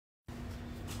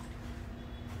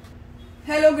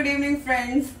Hello good evening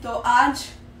friends. तो आज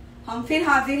हम फिर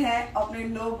हाजिर हैं अपने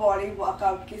लो बॉडी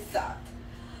वर्कआउट के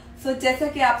साथ। जैसा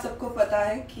कि आप सबको पता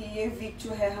है कि ये वीक जो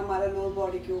है हमारा लो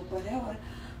बॉडी के ऊपर है और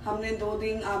हमने 2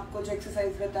 दिन आपको जो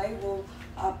एक्सरसाइज बताई वो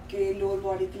आपके लोअर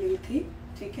बॉडी के लिए थी,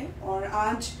 ठीक है। और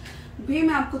आज भी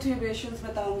मैं आपको 3 वेरिएशंस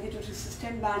बताऊंगी जो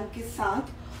रेसिस्टेंट बैंड के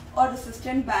साथ और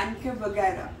रेसिस्टेंट बैंड के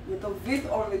वगैरह, मतलब विद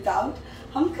और विदाउट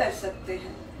हम कर सकते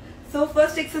हैं। सो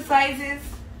फर्स्ट एक्सरसाइज इज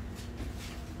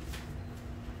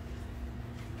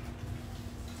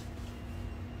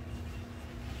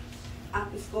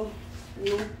आप इसको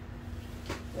यूं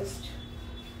जस्ट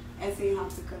ऐसे यहाँ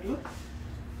से कर लो,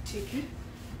 ठीक है,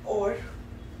 और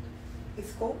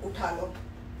इसको उठा लो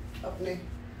अपने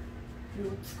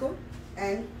glutes को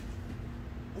and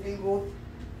we'll go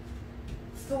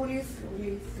slowly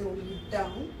slowly slowly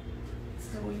down,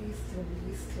 slowly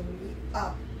slowly slowly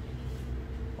up.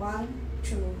 1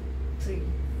 2 3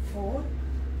 4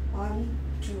 1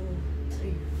 2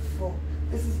 3 4.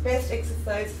 This is best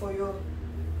exercise for your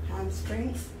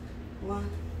hamstrings. 1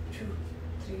 2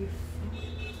 3 4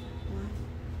 1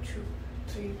 2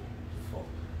 3 4.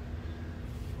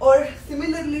 Or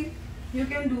similarly you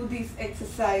can do this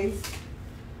exercise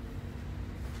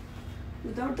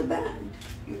without the band.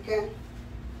 You can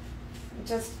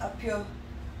just up your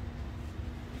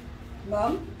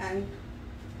bum and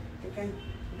you can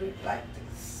do it like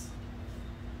this.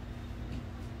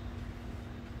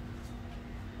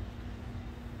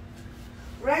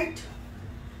 Right?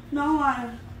 Now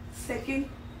our second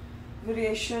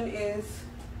variation is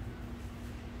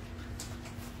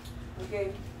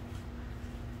again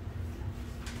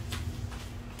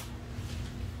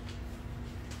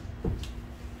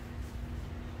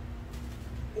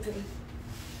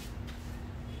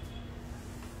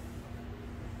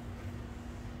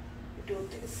do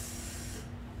this.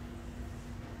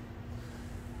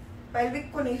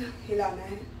 pelvic को नहीं हिलाना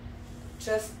है,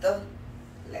 just the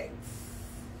legs,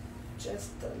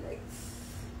 just the legs.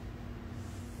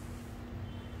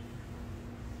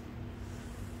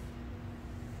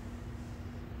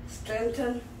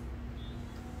 Strengthen.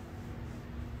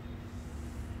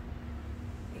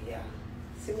 Yeah,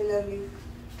 similarly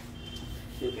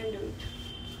you can do it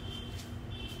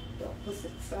the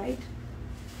opposite side.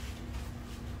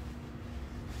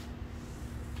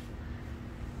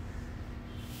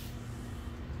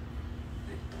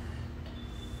 Like that.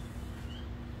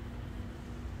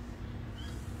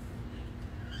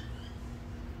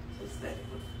 So it's very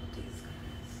good for these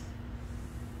guys.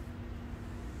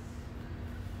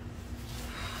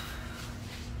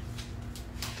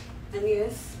 And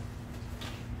yes,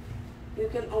 you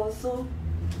can also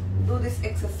do this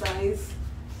exercise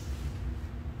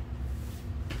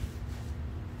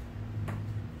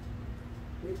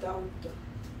without the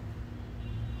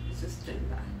resistant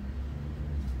band.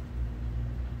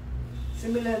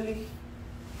 Similarly,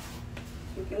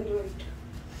 you can do it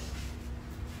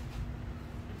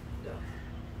the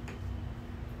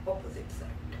opposite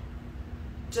side,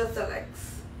 just the legs.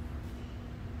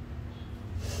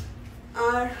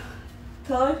 Our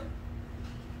third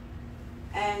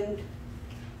and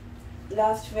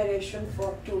last variation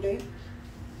for today,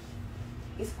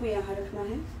 इसको यहाँ रखना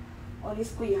है और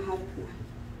इसको यहाँ रखना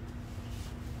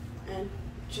है and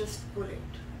just pull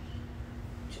it,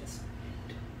 just pull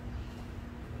it.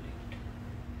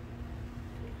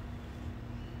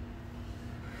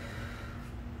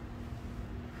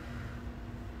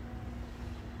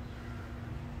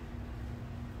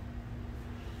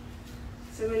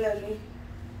 Similarly,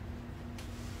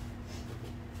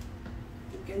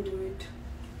 you can do it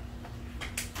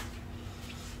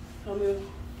from your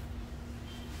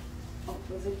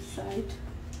opposite side.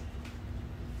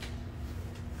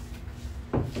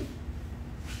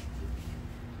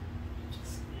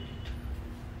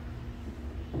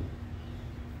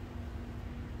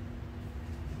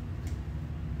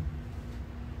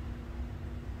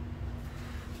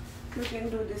 You can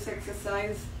do this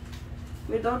exercise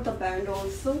without the band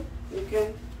also. You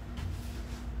can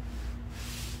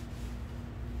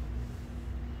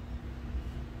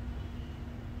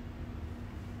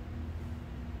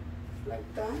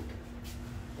like that,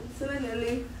 and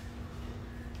similarly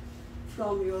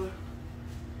from your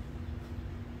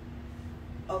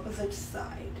opposite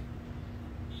side.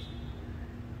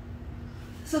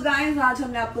 So guys, आज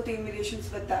हमने आपको 3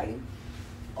 variations बताई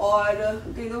और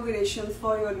तीनों variations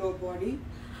for your lower body.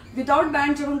 Without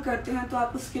band जब हम करते हैं तो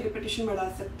आप उसकी रिपीटेशन बढ़ा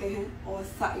सकते हैं और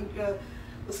साइड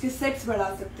उसके सेट्स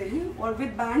बढ़ा सकते हैं, और with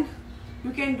band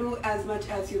you can do as much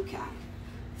as you can.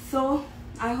 So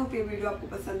I hope ये वीडियो आपको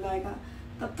पसंद आएगा.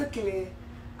 तब तक के लिए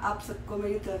आप सबको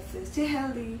मेरी तरफ से स्टे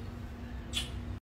हेल्दी.